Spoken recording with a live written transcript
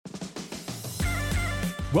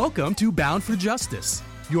Welcome to Bound for Justice,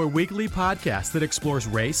 your weekly podcast that explores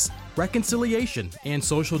race, reconciliation, and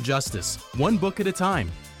social justice, one book at a time.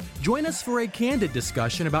 Join us for a candid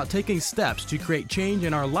discussion about taking steps to create change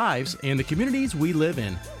in our lives and the communities we live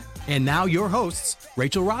in. And now your hosts,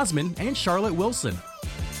 Rachel Rosman and Charlotte Wilson.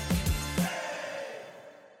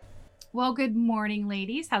 Well, good morning,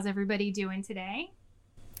 ladies. How's everybody doing today?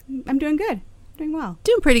 I'm doing good. Doing well.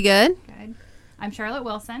 Doing pretty good. Good. I'm Charlotte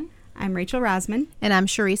Wilson. I'm Rachel Rosman. And I'm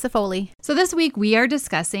Sharisa Foley. So this week we are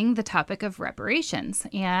discussing the topic of reparations,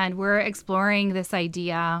 and we're exploring this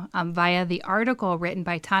idea via the article written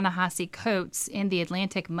by Ta-Nehisi Coates in the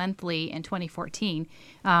Atlantic Monthly in 2014.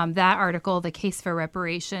 That article, The Case for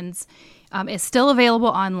Reparations, is still available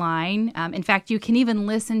online. In fact, you can even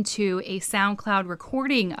listen to a SoundCloud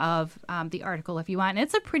recording of the article if you want. And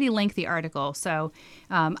it's a pretty lengthy article, so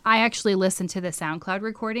I actually listened to the SoundCloud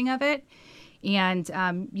recording of it. And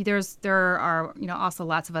there are also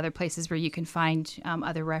lots of other places where you can find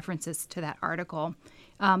other references to that article.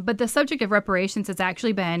 But the subject of reparations has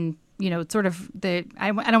actually been, sort of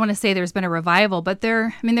I don't want to say there's been a revival, but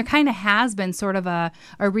there kind of has been sort of a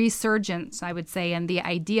resurgence, I would say, in the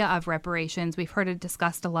idea of reparations. We've heard it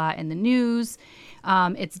discussed a lot in the news.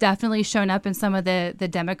 It's definitely shown up in some of the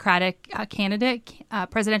Democratic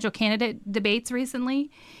presidential candidate debates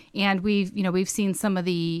recently, and we've seen some of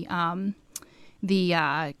the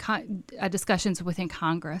discussions within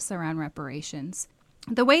Congress around reparations.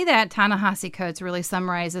 The way that Ta-Nehisi Coates really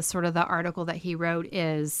summarizes sort of the article that he wrote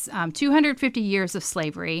is 250 years of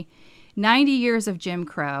slavery, 90 years of Jim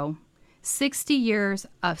Crow, 60 years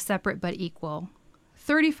of separate but equal,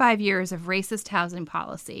 35 years of racist housing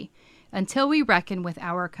policy. Until we reckon with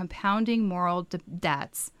our compounding moral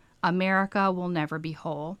debts, America will never be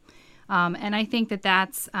whole. And I think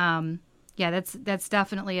that's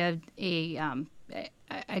definitely a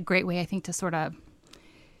great way, I think, to sort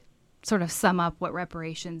of sum up what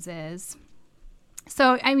reparations is.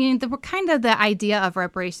 So, the idea of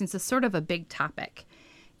reparations is sort of a big topic.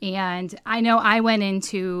 And I know I went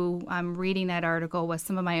into reading that article with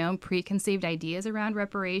some of my own preconceived ideas around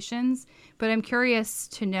reparations, but I'm curious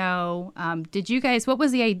to know, what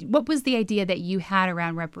was the idea that you had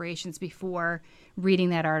around reparations before reading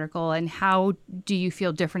that article, and how do you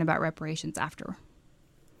feel different about reparations after?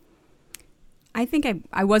 I think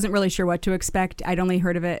I wasn't really sure what to expect. I'd only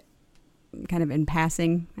heard of it kind of in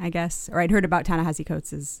passing, I guess, or I'd heard about Ta-Nehisi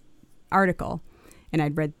Coates' article, and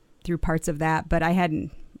I'd read through parts of that, but I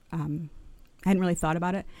hadn't really thought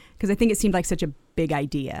about it because I think it seemed like such a big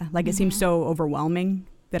idea. Like it seemed so overwhelming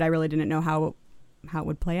that I really didn't know how it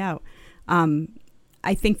would play out.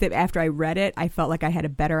 I think that after I read it, I felt like I had a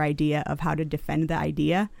better idea of how to defend the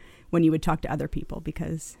idea when you would talk to other people,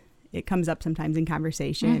 because it comes up sometimes in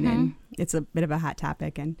conversation and it's a bit of a hot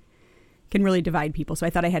topic and can really divide people. So I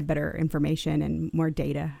thought I had better information and more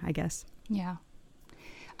data, I guess. Yeah.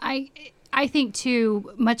 I think,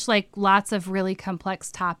 too, much like lots of really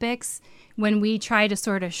complex topics, when we try to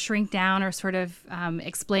sort of shrink down or sort of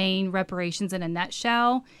explain reparations in a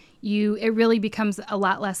nutshell, it really becomes a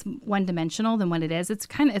lot less one-dimensional than what it is.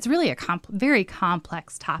 It's really a very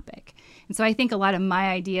complex topic. And so I think a lot of my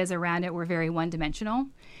ideas around it were very one-dimensional.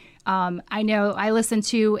 I know I listened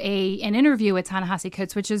to an interview with Ta-Nehisi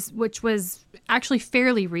Coates, which was actually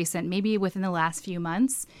fairly recent, maybe within the last few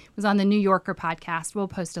months. It was on the New Yorker podcast. We'll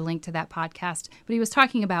post a link to that podcast. But he was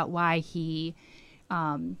talking about why he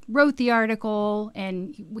wrote the article,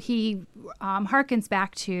 and he harkens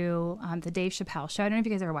back to the Dave Chappelle show. I don't know if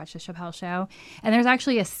you guys ever watched the Chappelle show. And there's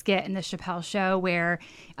actually a skit in the Chappelle show where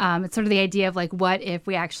it's sort of the idea of like, what if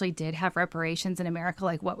we actually did have reparations in America?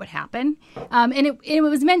 Like, what would happen? And it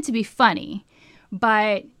was meant to be funny.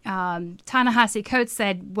 But Ta-Nehisi Coates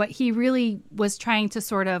said what he really was trying to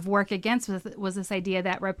sort of work against was this idea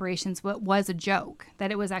that reparations was a joke,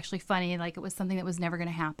 that it was actually funny, like it was something that was never going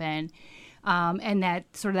to happen. And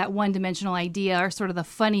that sort of that one-dimensional idea, or sort of the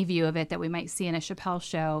funny view of it that we might see in a Chappelle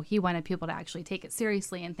show, he wanted people to actually take it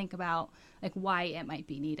seriously and think about like why it might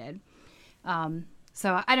be needed.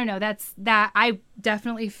 So I don't know. That I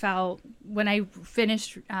definitely felt when I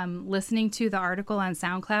finished listening to the article on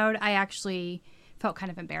SoundCloud, I actually felt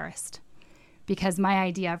kind of embarrassed because my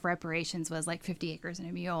idea of reparations was like 50 Acres and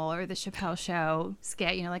a Mule or the Chappelle show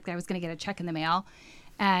skit, like I was going to get a check in the mail.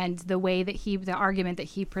 And the way that the argument that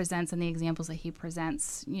he presents and the examples that he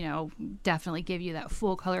presents, definitely give you that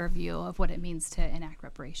full color view of what it means to enact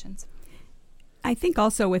reparations. I think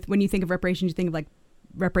also when you think of reparations, you think of like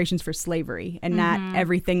reparations for slavery and not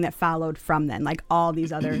everything that followed from then, like all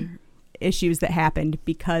these other issues that happened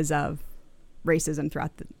because of racism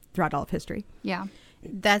throughout all of history. Yeah.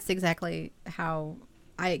 That's exactly how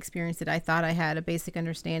I experienced it, I thought I had a basic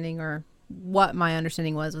understanding, or what my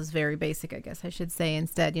understanding was very basic, I guess I should say,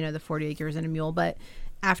 instead, the 40 acres and a mule. But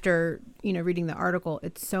after, reading the article,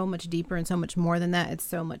 it's so much deeper and so much more than that. It's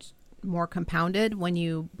so much more compounded when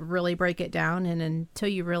you really break it down. And until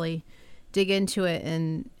you really dig into it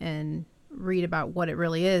and read about what it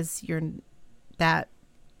really is, that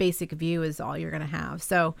basic view is all you're going to have.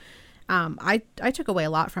 So I took away a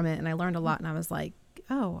lot from it, and I learned a lot, and I was like,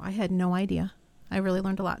 oh, I had no idea. I really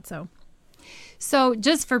learned a lot. So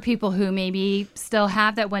just for people who maybe still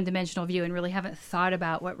have that one-dimensional view and really haven't thought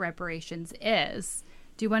about what reparations is,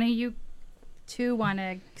 do one of you two want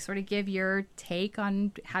to sort of give your take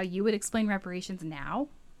on how you would explain reparations now?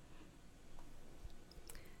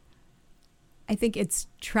 I think it's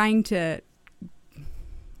trying to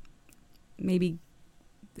maybe,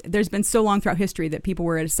 there's been so long throughout history that people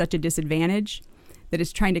were at such a disadvantage that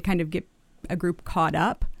it's trying to kind of get a group caught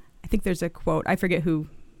up. I think there's a quote, I forget who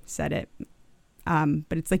said it,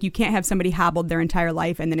 but it's like you can't have somebody hobbled their entire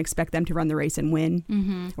life and then expect them to run the race and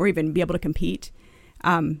win or even be able to compete.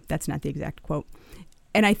 That's not the exact quote.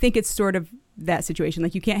 And I think it's sort of that situation.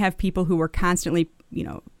 Like you can't have people who were constantly,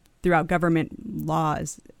 throughout government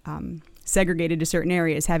laws, segregated to certain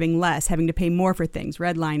areas, having less, having to pay more for things,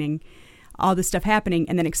 redlining, all this stuff happening,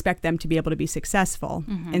 and then expect them to be able to be successful.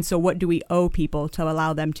 And so what do we owe people to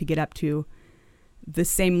allow them to get up to the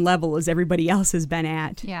same level as everybody else has been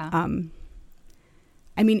at? Yeah.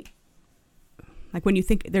 I mean, like when you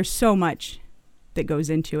think there's so much that goes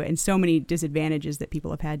into it and so many disadvantages that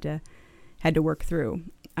people have had to work through.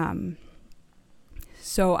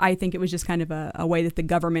 So I think it was just kind of a way that the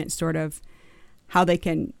government sort of, how they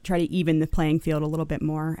can try to even the playing field a little bit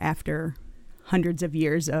more after hundreds of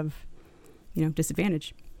years of,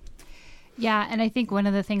 disadvantage. Yeah, and I think one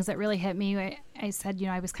of the things that really hit me, I said,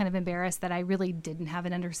 I was kind of embarrassed that I really didn't have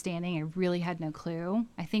an understanding. I really had no clue.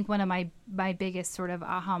 I think one of my biggest sort of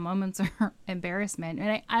aha moments or embarrassment,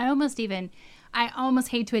 and I almost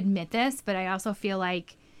hate to admit this, but I also feel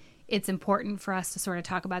like it's important for us to sort of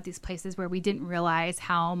talk about these places where we didn't realize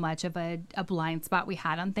how much of a blind spot we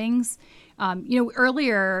had on things.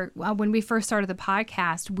 Earlier when we first started the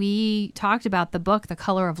podcast, we talked about the book, The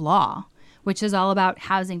Color of Law, which is all about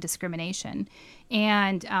housing discrimination.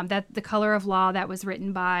 And that The Color of Law, that was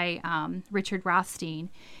written by Richard Rothstein.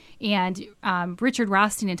 And Richard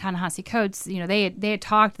Rothstein and Ta-Nehisi Coates, they had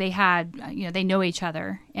talked, they know each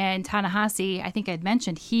other. And Ta-Nehisi, I think I'd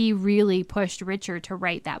mentioned, he really pushed Richard to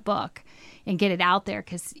write that book and get it out there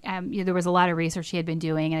because there was a lot of research he had been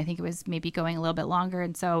doing, and I think it was maybe going a little bit longer.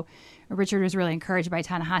 And so Richard was really encouraged by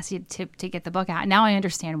Ta-Nehisi to get the book out. And now I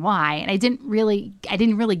understand why. And I didn't really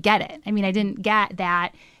get it. I mean, I didn't get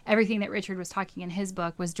that everything that Richard was talking in his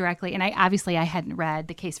book was directly, and I hadn't read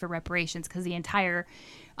The Case for Reparations because the entire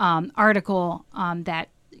article that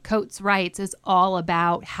Coates writes is all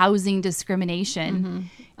about housing discrimination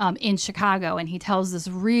in Chicago. And he tells this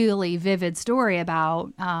really vivid story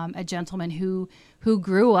about a gentleman who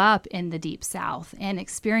grew up in the Deep South and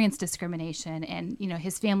experienced discrimination. And,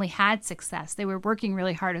 his family had success. They were working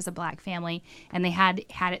really hard as a Black family, and they had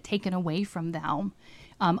it taken away from them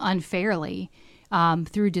unfairly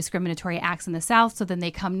through discriminatory acts in the South. So then they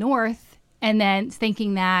come north and then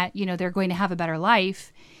thinking that, they're going to have a better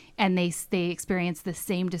life. And they experience the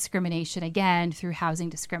same discrimination again through housing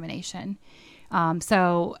discrimination.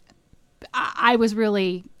 So I was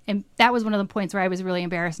really, and that was one of the points where I was really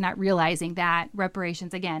embarrassed, not realizing that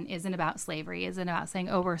reparations, again, isn't about slavery, isn't about saying,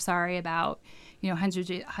 oh, we're sorry about,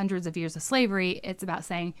 hundreds of years of slavery. It's about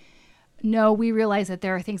saying, no, we realize that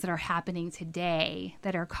there are things that are happening today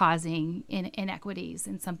that are causing inequities,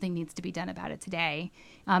 and something needs to be done about it today.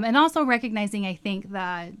 And also recognizing, I think,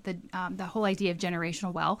 the whole idea of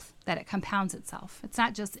generational wealth, that it compounds itself. It's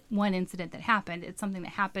not just one incident that happened. It's something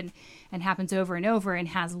that happened and happens over and over and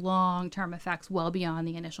has long-term effects well beyond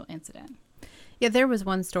the initial incident. Yeah, there was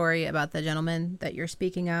one story about the gentleman that you're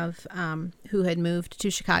speaking of who had moved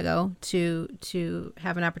to Chicago to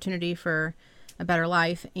have an opportunity for a better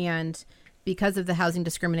life, and because of the housing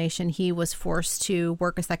discrimination, he was forced to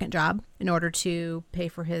work a second job in order to pay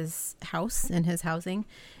for his house and his housing.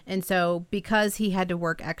 And so because he had to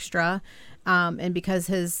work extra, and because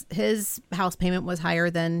his house payment was higher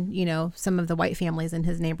than, some of the white families in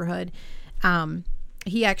his neighborhood,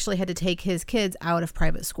 he actually had to take his kids out of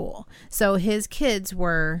private school. So his kids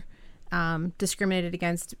were discriminated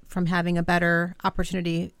against from having a better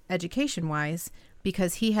opportunity education-wise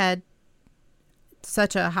because he had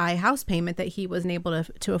such a high house payment that he wasn't able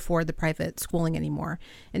to afford the private schooling anymore.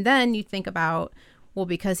 And then you think about, well,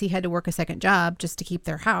 because he had to work a second job just to keep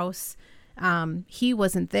their house, he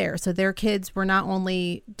wasn't there. So their kids were not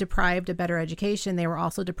only deprived a better education, they were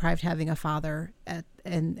also deprived having a father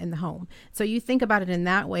in the home. So you think about it in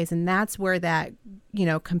that ways, and that's where that,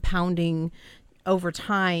 compounding over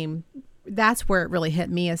time, that's where it really hit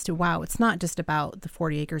me as to, wow, it's not just about the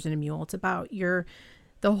 40 acres and a mule. It's about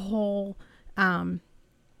the whole, how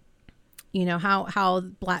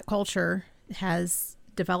Black culture has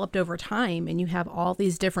developed over time, and you have all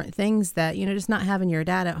these different things that, just not having your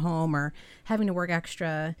dad at home or having to work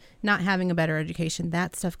extra, not having a better education,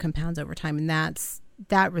 that stuff compounds over time. And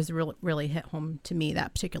that was really hit home to me,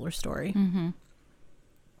 that particular story. Mm-hmm.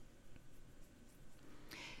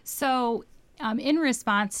 So in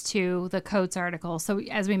response to the Coates article, so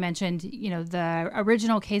as we mentioned, the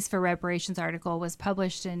original Case for Reparations article was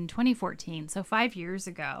published in 2014, so 5 years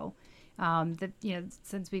ago.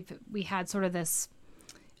 Since we had sort of this,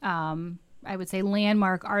 I would say,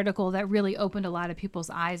 landmark article that really opened a lot of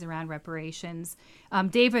people's eyes around reparations.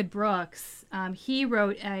 David Brooks, he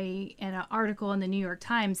wrote an article in the New York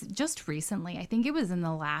Times just recently. I think it was in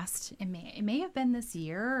it may have been this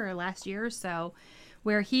year or last year or so,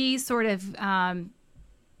 where he sort of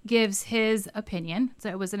gives his opinion. So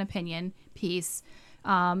it was an opinion piece,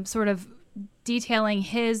 sort of detailing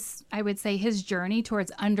his journey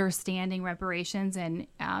towards understanding reparations. And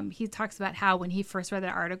he talks about how when he first read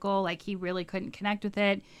that article, like, he really couldn't connect with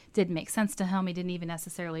it, didn't make sense to him, he didn't even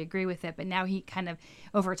necessarily agree with it, but now he kind of,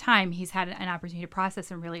 over time, he's had an opportunity to process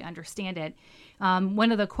and really understand it.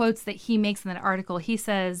 One of the quotes that he makes in that article, he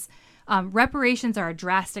says, reparations are a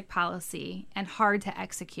drastic policy and hard to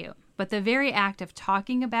execute, but the very act of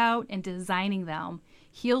talking about and designing them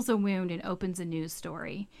heals a wound and opens a news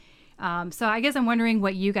story. So I guess I'm wondering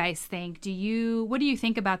what you guys think. What do you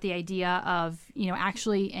think about the idea of,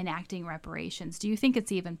 actually enacting reparations? Do you think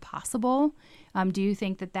it's even possible? Do you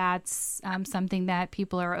think that that's something that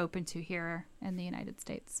people are open to here in the United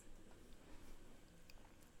States?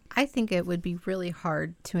 I think it would be really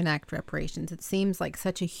hard to enact reparations. It seems like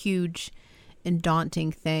such a huge and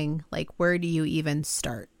daunting thing. Like, where do you even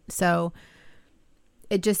start? So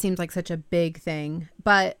it just seems like such a big thing.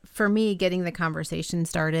 But for me, getting the conversation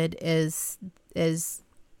started is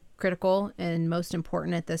critical and most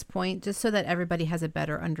important at this point, just so that everybody has a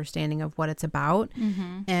better understanding of what it's about.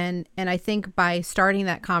 Mm-hmm. And I think by starting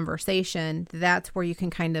that conversation, that's where you can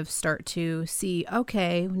kind of start to see,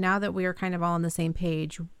 okay, now that we are kind of all on the same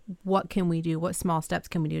page, what can we do? What small steps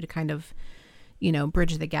can we do to kind of,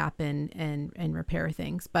 bridge the gap and repair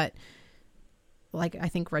things? But like I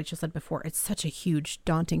think Rachel said before, it's such a huge,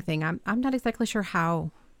 daunting thing. I'm not exactly sure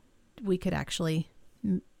how we could actually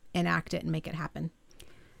enact it and make it happen.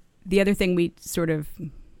 The other thing we sort of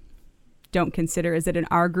don't consider is that in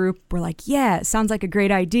our group, we're like, yeah, it sounds like a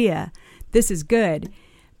great idea. This is good.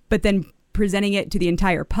 But then presenting it to the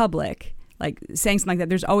entire public, like saying something like that,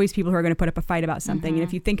 there's always people who are going to put up a fight about something. Mm-hmm. And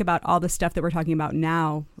if you think about all the stuff that we're talking about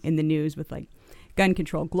now in the news with like gun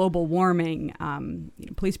control, global warming,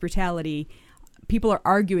 police brutality, people are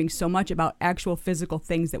arguing so much about actual physical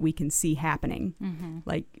things that we can see happening. Mm-hmm.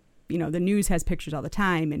 Like, the news has pictures all the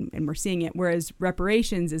time and we're seeing it. Whereas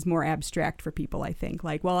reparations is more abstract for people, I think.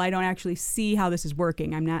 Like, well, I don't actually see how this is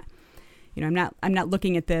working. I'm not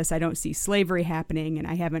looking at this. I don't see slavery happening, and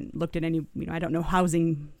I haven't looked at any, I don't know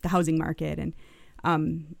the housing market. And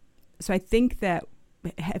so I think that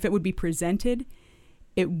if it would be presented,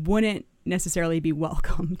 it wouldn't necessarily be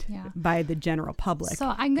welcomed by the general public.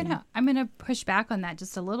 So I'm gonna push back on that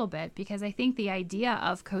just a little bit, because I think the idea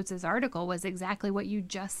of Coates' article was exactly what you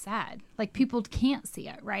just said. Like, people can't see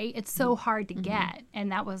it, right? It's so hard to get.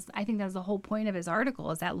 And I think that was the whole point of his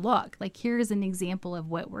article, is that, look, like, here's an example of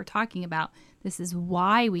what we're talking about. This is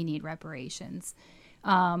why we need reparations.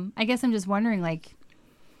 I guess I'm just wondering, like,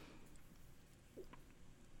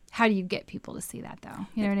 how do you get people to see that, though?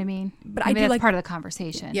 You know what I mean? But maybe I do that's part of the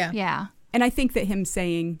conversation. Yeah. And I think that him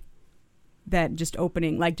saying that, just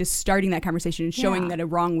opening, like just starting that conversation and showing that a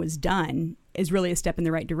wrong was done, is really a step in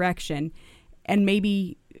the right direction. And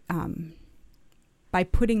maybe by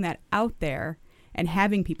putting that out there and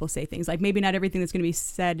having people say things, like maybe not everything that's going to be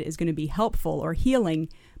said is going to be helpful or healing,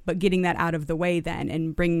 but getting that out of the way then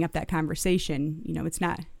and bringing up that conversation, it's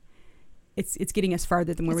not... It's getting us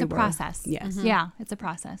farther than where we were. It's a process. Yes. Mm-hmm. Yeah, it's a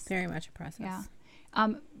process. Very much a process.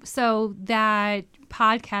 Yeah. So that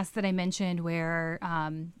podcast that I mentioned where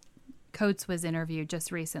Coates was interviewed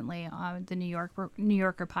just recently on the New Yorker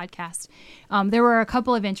podcast, there were a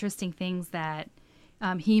couple of interesting things that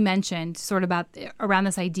he mentioned sort of around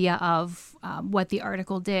this idea of what the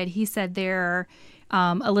article did. He said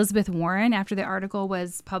Elizabeth Warren, after the article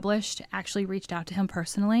was published, actually reached out to him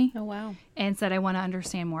personally. Oh, wow. And said, I want to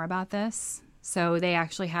understand more about this. So they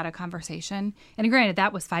actually had a conversation. And granted,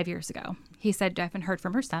 that was 5 years ago. He said, I haven't heard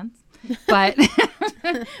from her since. But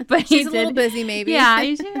but she's a little busy, maybe. Yeah,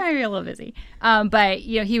 she's maybe a little busy. But,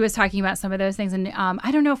 you know, he was talking about some of those things. And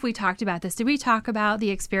I don't know if we talked about this. Did we talk about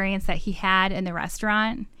the experience that he had in the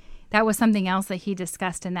restaurant? That was something else that he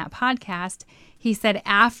discussed in that podcast. He said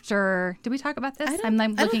after, did we talk about this? I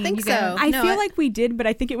don't think so. I feel like we did, but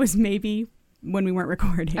I think it was maybe when we weren't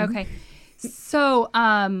recording. Okay. So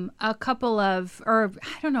a couple of, or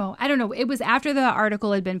I don't know. It was after the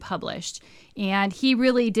article had been published, and he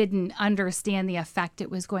really didn't understand the effect it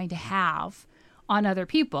was going to have on other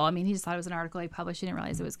people. I mean, he just thought it was an article he published. He didn't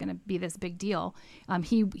realize it was going to be this big deal. I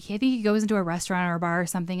think he goes into a restaurant or a bar or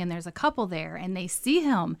something, and there's a couple there, and they see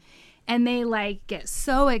him. And they like get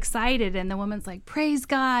so excited, and the woman's like, praise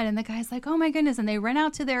God. And the guy's like, oh my goodness. And they run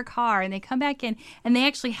out to their car, and they come back in, and they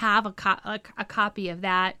actually have a copy of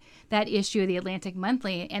that issue of the Atlantic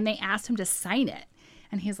Monthly, and they asked him to sign it.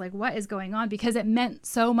 And he's like, what is going on? Because it meant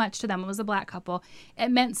so much to them. It was a black couple. It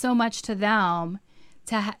meant so much to them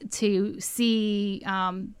to see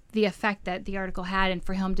the effect that the article had, and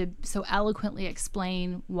for him to so eloquently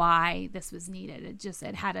explain why this was needed.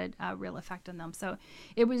 It had a real effect on them. So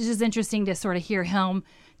it was just interesting to sort of hear him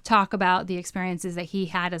talk about the experiences that he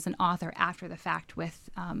had as an author after the fact with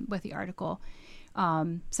the article.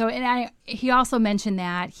 He also mentioned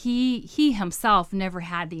that he himself never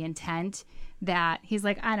had the intent that he's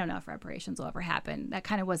like, I don't know if reparations will ever happen. That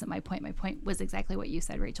kind of wasn't my point. My point was exactly what you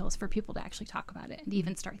said, Rachel, is for people to actually talk about it and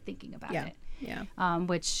even start thinking about it. Yeah.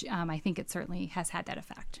 Which I think it certainly has had that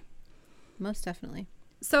effect. Most definitely.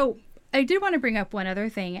 So I did want to bring up one other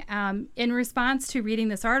thing. In response to reading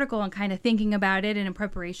this article and kind of thinking about it and in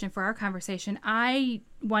preparation for our conversation, I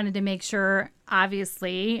wanted to make sure,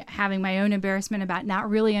 obviously, having my own embarrassment about not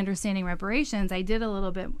really understanding reparations, I did a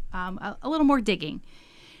little bit, a little more digging.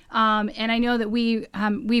 And I know that we've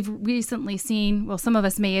recently seen, well, some of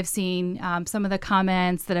us may have seen some of the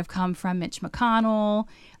comments that have come from Mitch McConnell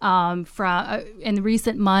in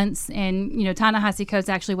recent months. And, you know, Ta-Nehisi Coates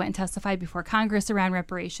actually went and testified before Congress around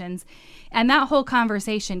reparations. And that whole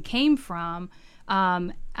conversation came from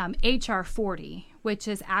H.R. 40, which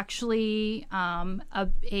is actually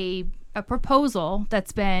a proposal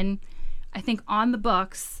that's been, I think, on the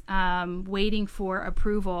books, waiting for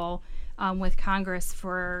approval with Congress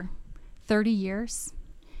for 30 years.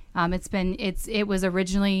 It was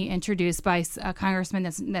originally introduced by a congressman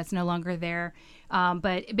that's no longer there.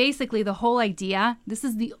 But basically the whole idea, this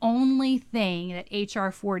is the only thing that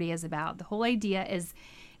H.R. 40 is about. The whole idea is,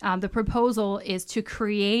 the proposal is to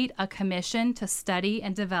create a commission to study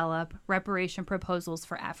and develop reparation proposals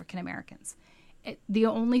for African Americans. The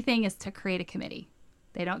only thing is to create a committee.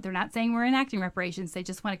 They're not saying we're enacting reparations. They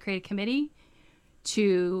just want to create a committee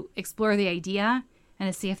to explore the idea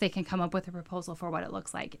and to see if they can come up with a proposal for what it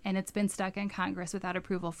looks like. And it's been stuck in Congress without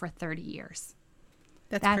approval for 30 years.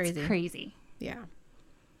 That's crazy. Yeah.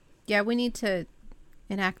 Yeah, we need to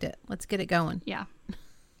enact it. Let's get it going. Yeah.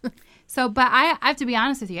 So, but I have to be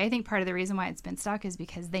honest with you. I think part of the reason why it's been stuck is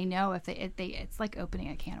because they know if it's like opening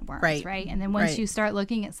a can of worms, right? And then once you start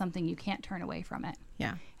looking at something, you can't turn away from it.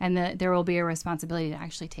 Yeah. And there will be a responsibility to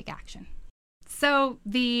actually take action. So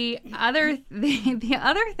the other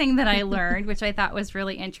thing that I learned, which I thought was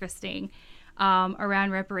really interesting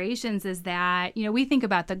around reparations, is that, you know, we think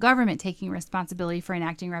about the government taking responsibility for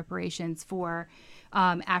enacting reparations for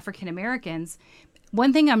African Americans.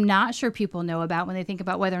 One thing I'm not sure people know about when they think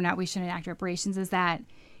about whether or not we should enact reparations is that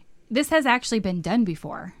this has actually been done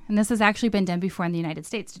before. And this has actually been done before in the United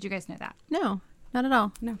States. Did you guys know that? No, not at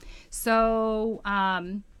all. No. So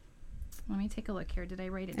let me take a look here. Did I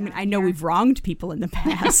write it down? I mean, I know we've wronged people in the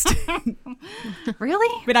past.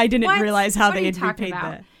 Really? But I didn't realize how they had repaid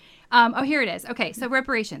that. Oh, here it is. Okay, so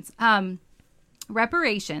reparations.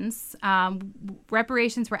 Reparations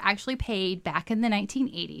were actually paid back in the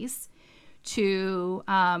 1980s to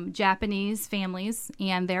Japanese families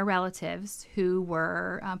and their relatives who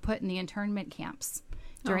were put in the internment camps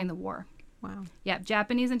during the war. Wow. Yeah,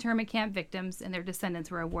 Japanese internment camp victims and their descendants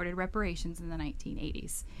were awarded reparations in the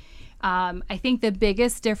 1980s. I think the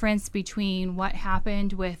biggest difference between what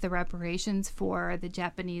happened with the reparations for the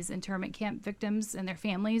Japanese internment camp victims and their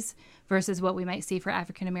families versus what we might see for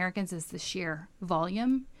African Americans is the sheer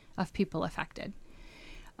volume of people affected.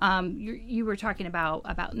 You were talking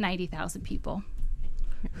about 90,000 people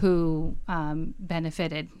who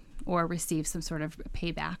benefited or received some sort of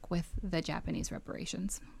payback with the Japanese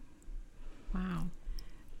reparations. Wow.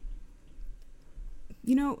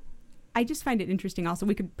 You know, I just find it interesting also,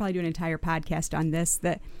 we could probably do an entire podcast on this,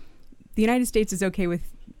 that the United States is okay with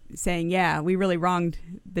saying, yeah, we really wronged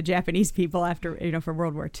the Japanese people after, for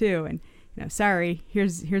World War II. And sorry,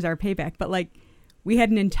 here's our payback. But like, we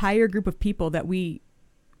had an entire group of people that we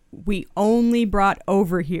only brought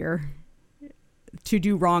over here to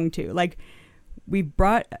do wrong to. Like, we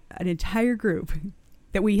brought an entire group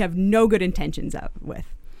that we have no good intentions with,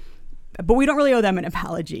 but we don't really owe them an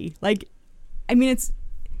apology. Like, I mean, it's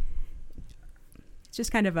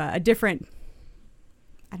just kind of a different,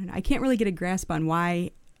 I don't know. I can't really get a grasp on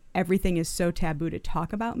why everything is so taboo to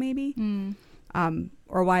talk about, maybe.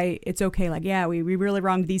 Or why it's okay. Like, yeah, we really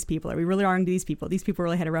wronged these people, or we really wronged these people. These people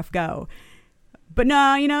really had a rough go. But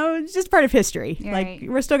no, it's just part of history. Right. Like,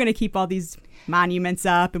 we're still going to keep all these monuments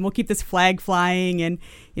up, and we'll keep this flag flying, and,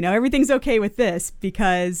 everything's okay with this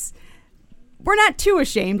because we're not too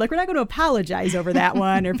ashamed. Like, we're not going to apologize over that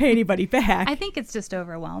one or pay anybody back. I think it's just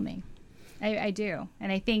overwhelming. I do.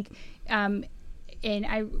 And I think,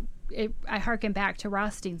 I hearken back to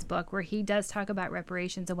Rothstein's book where he does talk about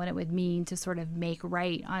reparations and what it would mean to sort of make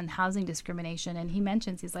right on housing discrimination. And he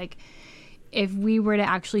mentions, he's like, if we were to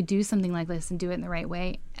actually do something like this and do it in the right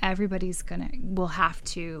way, everybody's will have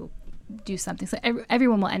to do something. So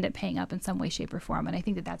everyone will end up paying up in some way, shape, or form. And I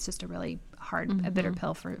think that that's just a really hard, a bitter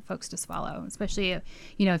pill for folks to swallow, especially,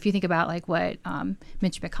 if you think about like what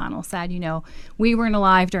Mitch McConnell said, we weren't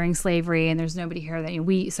alive during slavery and there's nobody here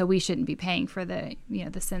that so we shouldn't be paying for the,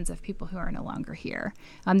 the sins of people who are no longer here.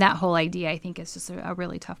 That whole idea, I think, is just a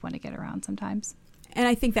really tough one to get around sometimes. And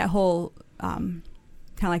I think that whole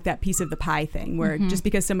kind of like that piece of the pie thing where just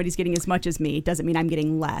because somebody's getting as much as me doesn't mean I'm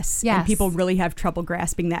getting less. Yes. And people really have trouble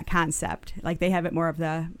grasping that concept. Like, they have it more of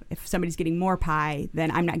if somebody's getting more pie,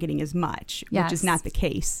 then I'm not getting as much, which is not the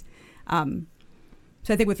case. So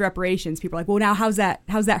I think with reparations, people are like, well, now how's that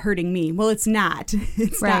hurting me? Well, it's not.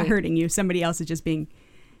 It's not hurting you. Somebody else is just being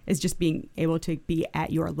able to be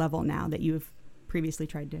at your level now that you've previously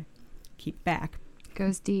tried to keep back.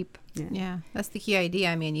 Goes deep. Yeah, that's the key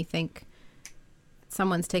idea. I mean, you think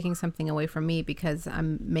someone's taking something away from me because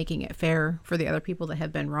I'm making it fair for the other people that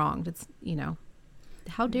have been wronged. It's,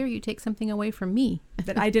 how dare you take something away from me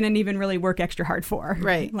that I didn't even really work extra hard for.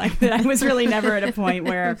 Right. Like, that I was really never at a point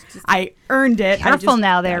where I earned it. Careful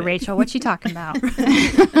now there, Rachel. What you talking about?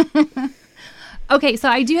 Okay, so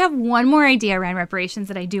I do have one more idea around reparations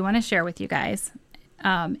that I do want to share with you guys.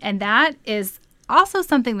 And that is also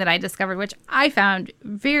something that I discovered, which I found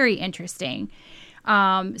very interesting.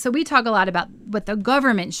 So we talk a lot about what the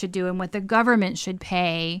government should do and what the government should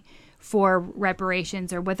pay for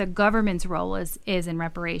reparations, or what the government's role is in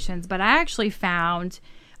reparations. But I actually found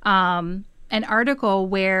an article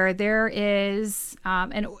where there is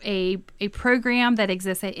a program that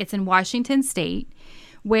exists. It's in Washington State,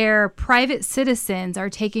 where private citizens are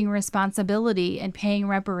taking responsibility and paying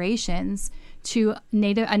reparations to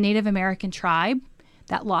a Native American tribe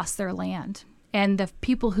that lost their land. And the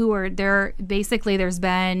people who are there, basically, there's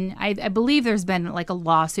been, I believe there's been like a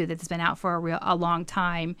lawsuit that's been out for a long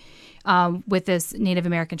time with this Native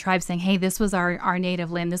American tribe saying, hey, this was our native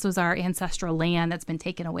land. This was our ancestral land that's been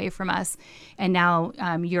taken away from us. And now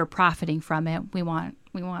you're profiting from it. We want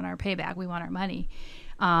our payback. We want our money.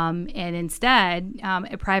 And instead,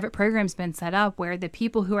 a private program's been set up where the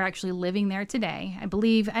people who are actually living there today, I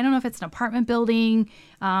don't know if it's an apartment building,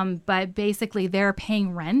 but basically they're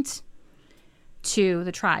paying rent to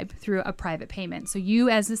the tribe through a private payment. So you,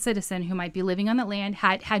 as a citizen who might be living on that land,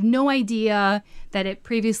 had no idea that it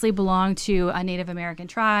previously belonged to a Native American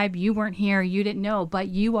tribe. You weren't here, you didn't know, but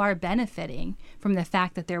you are benefiting from the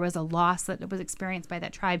fact that there was a loss that was experienced by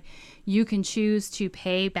that tribe. You can choose to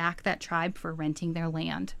pay back that tribe for renting their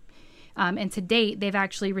land. And to date, they've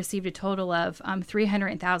actually received a total of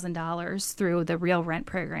 $300,000 through the Real Rent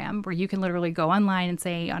program, where you can literally go online and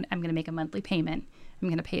say, I'm going to make a monthly payment. I'm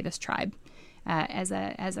going to pay this tribe. As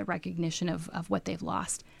a recognition of what they've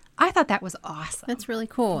lost. I thought that was awesome. That's really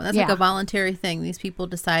cool. That's like a voluntary thing. These people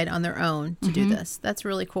decide on their own to do this. That's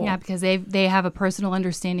really cool. Yeah, because they have a personal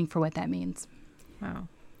understanding for what that means. Wow.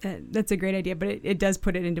 That's a great idea, but it does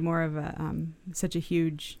put it into more of a such a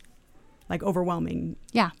huge, like, overwhelming.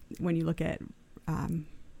 Yeah. When you look at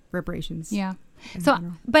reparations. Yeah. So,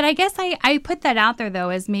 but I guess I put that out there, though,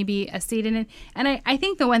 as maybe a seed in it. And I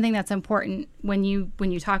think the one thing that's important when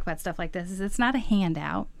you talk about stuff like this is it's not a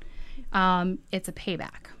handout. It's a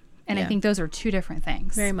payback. And I think those are two different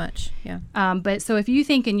things. Very much, yeah. But so if you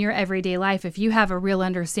think in your everyday life, if you have a real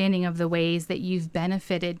understanding of the ways that you've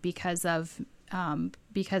benefited because of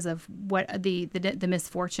what the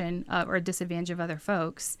misfortune or disadvantage of other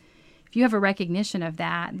folks, if you have a recognition of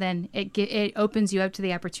that, then it opens you up to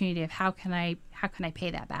the opportunity of how can I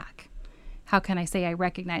pay that back? How can I say I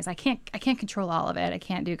recognize I can't control all of it. I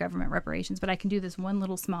can't do government reparations, but I can do this one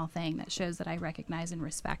little small thing that shows that I recognize and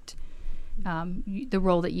respect the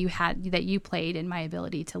role that you played in my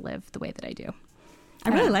ability to live the way that I do. I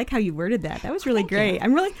really like how you worded that. That was really great.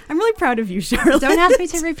 I'm really proud of you, Charlotte. Don't ask me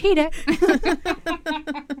to repeat it.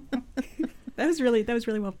 That was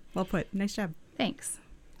really well put. Nice job. Thanks.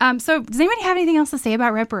 So does anybody have anything else to say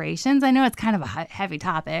about reparations? I know it's kind of a heavy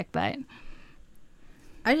topic, but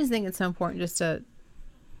I just think it's so important just to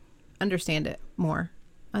understand it more,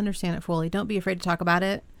 understand it fully. Don't be afraid to talk about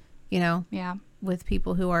it, yeah, with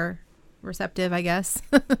people who are receptive, I guess.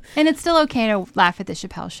 And it's still okay to laugh at the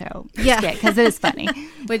Chappelle Show. Yeah, because it is funny.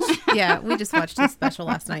 Which, yeah, we just watched his special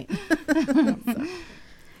last night. So.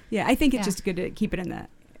 Yeah, I think it's just good to keep it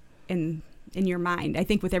in your mind. I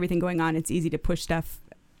think with everything going on, it's easy to push stuff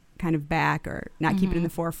kind of back or not keep it in the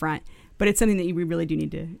forefront. But it's something that we really do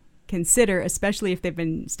need to consider, especially if they've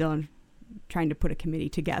been still trying to put a committee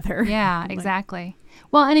together. Yeah, exactly.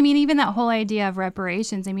 Well, and I mean, even that whole idea of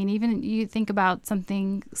reparations, I mean, even you think about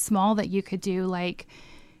something small that you could do, like,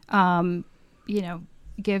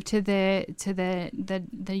 give to the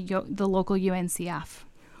local UNCF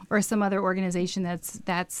or some other organization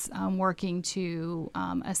that's working to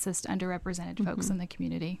assist underrepresented folks in the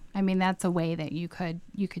community. I mean, that's a way that you could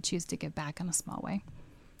choose to give back in a small way.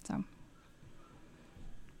 So.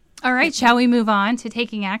 All right, shall we move on to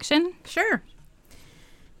taking action? Sure.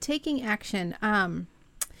 Taking action. Are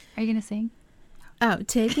you going to sing? Oh,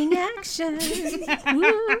 taking action.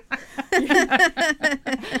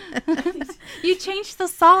 You changed the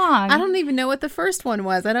song. I don't even know what the first one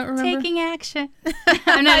was. I don't remember. Taking action.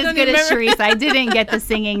 I'm not as good as Sharice. I didn't get the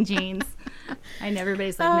singing genes. I know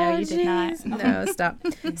everybody's like, no, you did not. No, stop.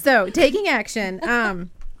 So, taking action.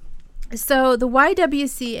 So the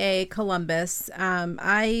YWCA Columbus,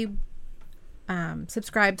 I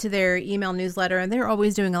subscribe to their email newsletter, and they're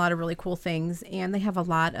always doing a lot of really cool things, and they have a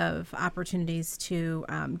lot of opportunities to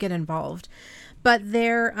get involved. But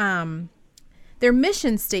their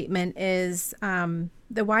mission statement is the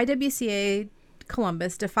YWCA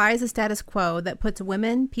Columbus defies a status quo that puts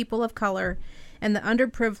women, people of color, and the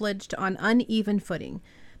underprivileged on uneven footing.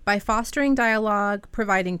 By fostering dialogue,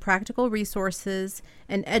 providing practical resources,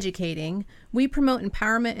 and educating, we promote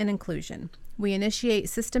empowerment and inclusion. We initiate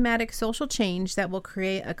systematic social change that will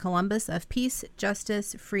create a Columbus of peace,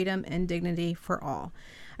 justice, freedom, and dignity for all.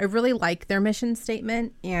 I really like their mission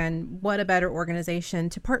statement, and what a better organization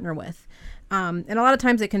to partner with. And a lot of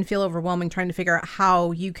times it can feel overwhelming trying to figure out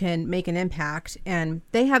how you can make an impact. And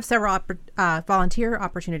they have several volunteer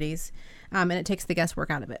opportunities, and it takes the guesswork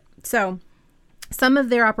out of it. So some of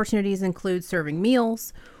their opportunities include serving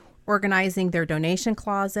meals, organizing their donation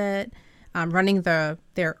closet, running their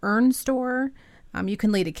Earn store. You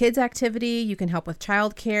can lead a kids activity, you can help with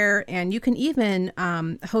childcare, and you can even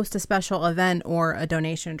host a special event or a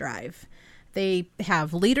donation drive. They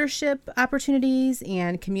have leadership opportunities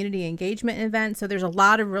and community engagement events. So there's a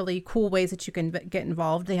lot of really cool ways that you can get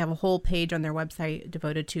involved. They have a whole page on their website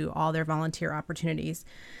devoted to all their volunteer opportunities.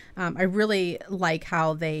 I really like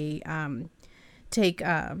how they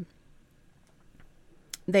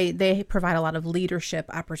they provide a lot of leadership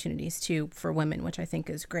opportunities too for women, which I think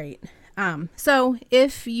is great. So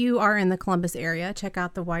if you are in the Columbus area, check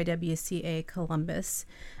out the YWCA Columbus.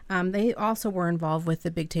 They also were involved with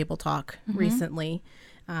the Big Table Talk recently.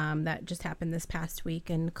 That just happened this past week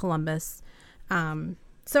in Columbus.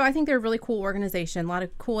 So I think they're a really cool organization. A lot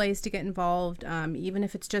of cool ways to get involved, even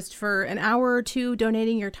if it's just for an hour or two,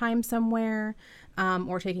 donating your time somewhere,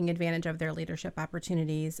 or taking advantage of their leadership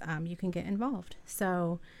opportunities, you can get involved.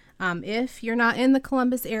 So if you're not in the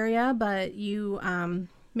Columbus area, but you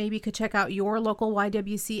maybe could check out your local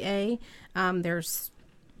YWCA,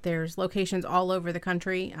 there's locations all over the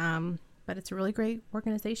country, but it's a really great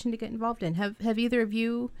organization to get involved in. Have either of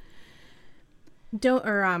you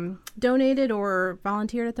donated or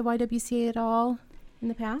volunteered at the YWCA at all in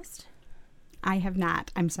the past? I have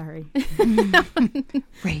not. I'm sorry.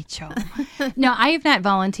 Rachel. No, I have not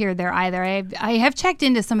volunteered there either. I have checked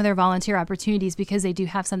into some of their volunteer opportunities because they do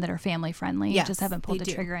have some that are family friendly. Yes, I just haven't pulled the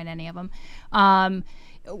trigger on any of them.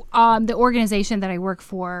 The organization that I work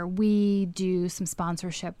for, we do some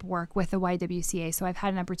sponsorship work with the YWCA. So I've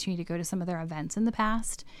had an opportunity to go to some of their events in the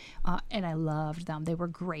past, and I loved them. They were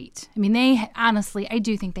great. I mean, I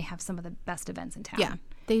do think they have some of the best events in town. Yeah,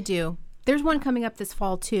 they do. There's one coming up this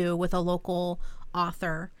fall too with a local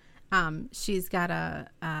author She's got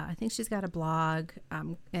I think she's got a blog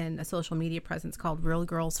and a social media presence called Real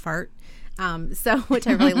Girls Fart. Which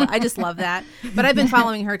I really I just love that. But I've been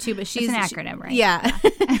following her too. But she's an acronym, right? Yeah.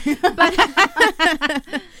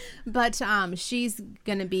 But she's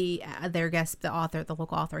going to be their guest, the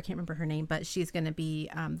local author. I can't remember her name, but she's going to be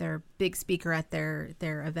their big speaker at their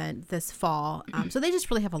event this fall. So they just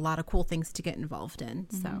really have a lot of cool things to get involved in.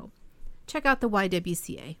 Mm-hmm. So check out the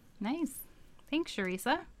YWCA. Nice. Thanks,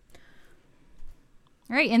 Sharissa.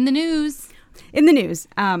 All right, in the news.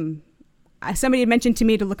 Somebody had mentioned to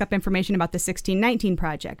me to look up information about the 1619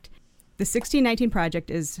 Project. The 1619 Project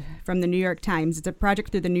is from the New York Times. It's a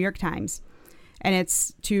project through the New York Times, and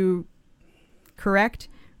it's to correct,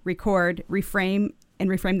 record, reframe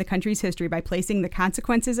the country's history by placing the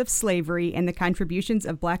consequences of slavery and the contributions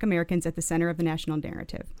of Black Americans at the center of the national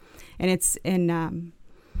narrative. And it's in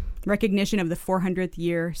recognition of the 400th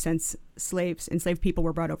year since enslaved people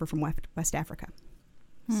were brought over from West Africa.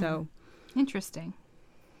 So interesting.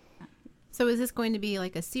 So is this going to be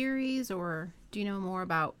like a series, or do you know more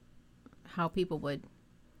about how people would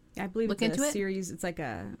I believe look it's into a series. It's like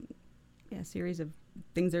a series of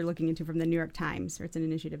things they're looking into from the New York Times, or it's an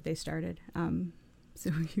initiative they started. So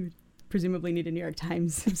you would presumably need a New York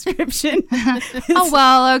Times subscription. Oh,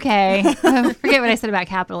 well, okay. Forget what I said about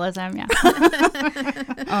capitalism. Yeah.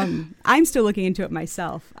 I'm still looking into it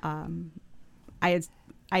myself.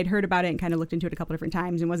 I'd heard about it and kind of looked into it a couple different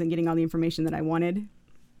times and wasn't getting all the information that I wanted.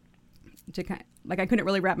 I couldn't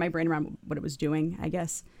really wrap my brain around what it was doing, I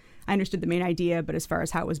guess. I understood the main idea, but as far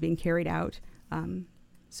as how it was being carried out.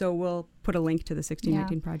 So we'll put a link to the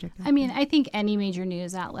 1619 Project. I mean, I think any major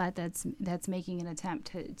news outlet that's making an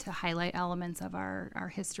attempt to highlight elements of our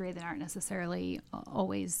history that aren't necessarily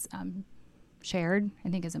always shared, I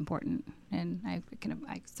think is important. And I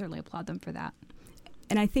certainly applaud them for that.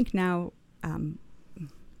 And I think now,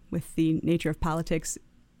 with the nature of politics,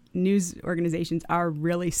 news organizations are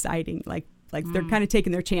really siding, like they're kind of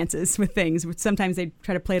taking their chances with things. Sometimes they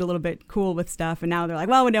try to play it a little bit cool with stuff, and now they're like,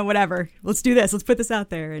 well, no, whatever, let's do this, let's put this out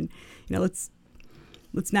there, and let's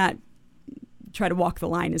not try to walk the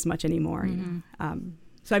line as much anymore. Mm-hmm.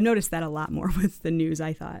 So I've noticed that a lot more with the news,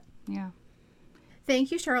 I thought. Yeah.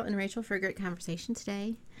 Thank you, Charlotte and Rachel, for a great conversation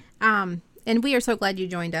today. And we are so glad you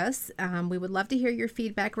joined us. We would love to hear your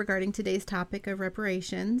feedback regarding today's topic of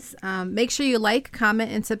reparations. Make sure you like,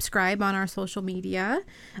 comment, and subscribe on our social media.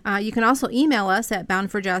 You can also email us at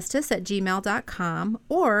boundforjustice@gmail.com,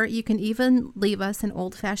 or you can even leave us an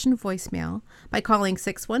old-fashioned voicemail by calling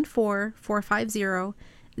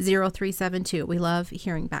 614-450-0372. We love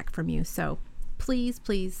hearing back from you, so please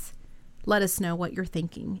let us know what you're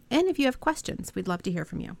thinking. And if you have questions, we'd love to hear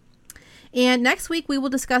from you. And next week, we will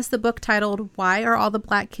discuss the book titled Why Are All the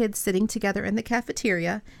Black Kids Sitting Together in the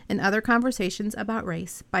Cafeteria? And Other Conversations About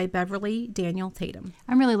Race by Beverly Daniel Tatum.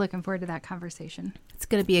 I'm really looking forward to that conversation. It's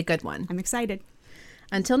going to be a good one. I'm excited.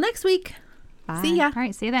 Until next week. Bye. See ya. All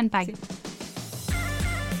right, see you then. Bye.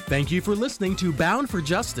 Thank you for listening to Bound for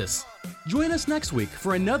Justice. Join us next week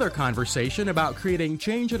for another conversation about creating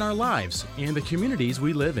change in our lives and the communities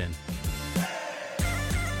we live in.